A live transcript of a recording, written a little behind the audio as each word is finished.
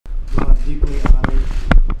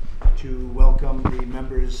welcome the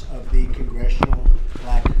members of the Congressional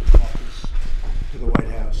Black Caucus to the White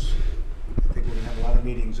House. I think we're going to have a lot of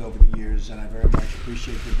meetings over the years, and I very much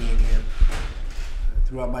appreciate you being here.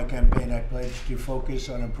 Throughout my campaign, I pledged to focus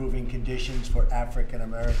on improving conditions for African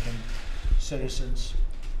American citizens.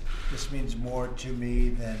 This means more to me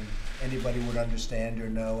than anybody would understand or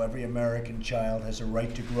know. Every American child has a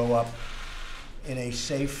right to grow up in a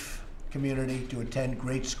safe community, to attend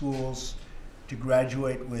great schools, to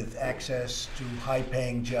graduate with access to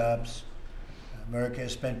high-paying jobs. America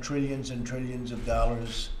has spent trillions and trillions of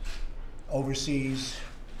dollars overseas.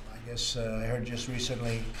 I guess I heard just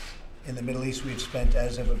recently in the Middle East we've spent,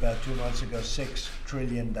 as of about 2 months ago, $6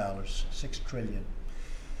 trillion. $6 trillion.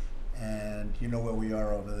 And you know where we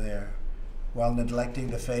are over there. While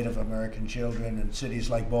neglecting the fate of American children in cities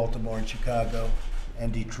like Baltimore and Chicago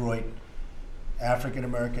and Detroit, African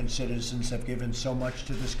American citizens have given so much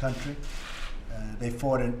to this country. They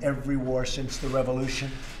fought in every war since the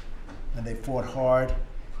Revolution, and they fought hard.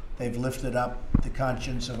 They've lifted up the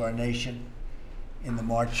conscience of our nation in the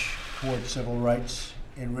march toward civil rights,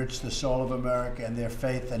 enriched the soul of America and their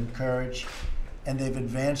faith and courage, and they've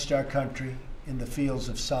advanced our country in the fields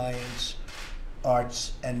of science,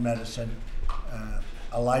 arts, and medicine.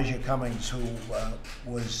 Elijah Cummings, who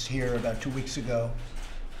was here about 2 weeks ago,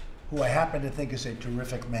 who I happen to think is a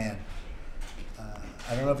terrific man.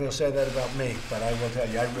 I don't know if he'll say that about me, but I will tell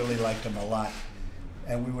you, I really liked him a lot.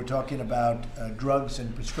 And we were talking about drugs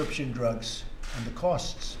and prescription drugs and the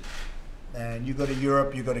costs. And you go to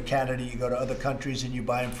Europe, you go to Canada, you go to other countries, and you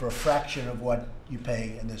buy them for a fraction of what you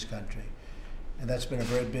pay in this country. And that's been a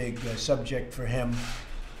very big subject for him.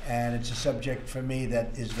 And it's a subject for me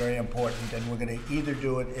that is very important. And we're going to either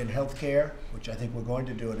do it in healthcare, which I think we're going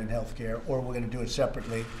to do it in healthcare, or we're going to do it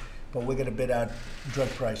separately. But we're going to bid out drug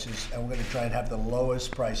prices, and we're going to try and have the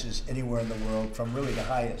lowest prices anywhere in the world, from really the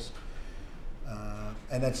highest.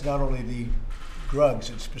 And that's not only the drugs,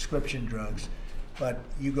 it's prescription drugs. But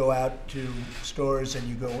you go out to stores, and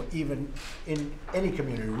you go even in any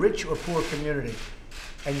community, rich or poor community,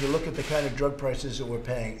 and you look at the kind of drug prices that we're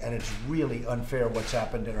paying, and it's really unfair what's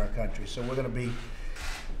happened in our country. So we're going to be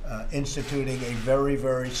instituting a very,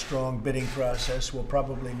 very strong bidding process. We'll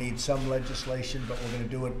probably need some legislation, but we're going to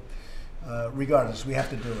do it regardless. We have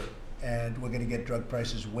to do it. And we're going to get drug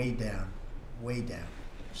prices way down, way down.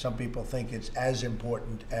 Some people think it's as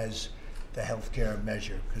important as the healthcare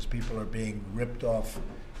measure, because people are being ripped off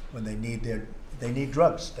when they need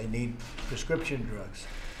drugs. They need prescription drugs.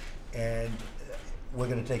 And we're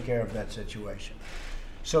going to take care of that situation.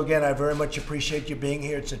 So again, I very much appreciate you being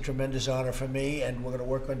here. It's a tremendous honor for me, and we're going to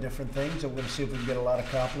work on different things, and we're going to see if we can get a lot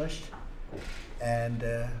accomplished. And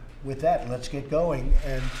with that, let's get going,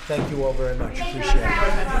 and thank you all very much. Appreciate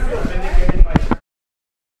it.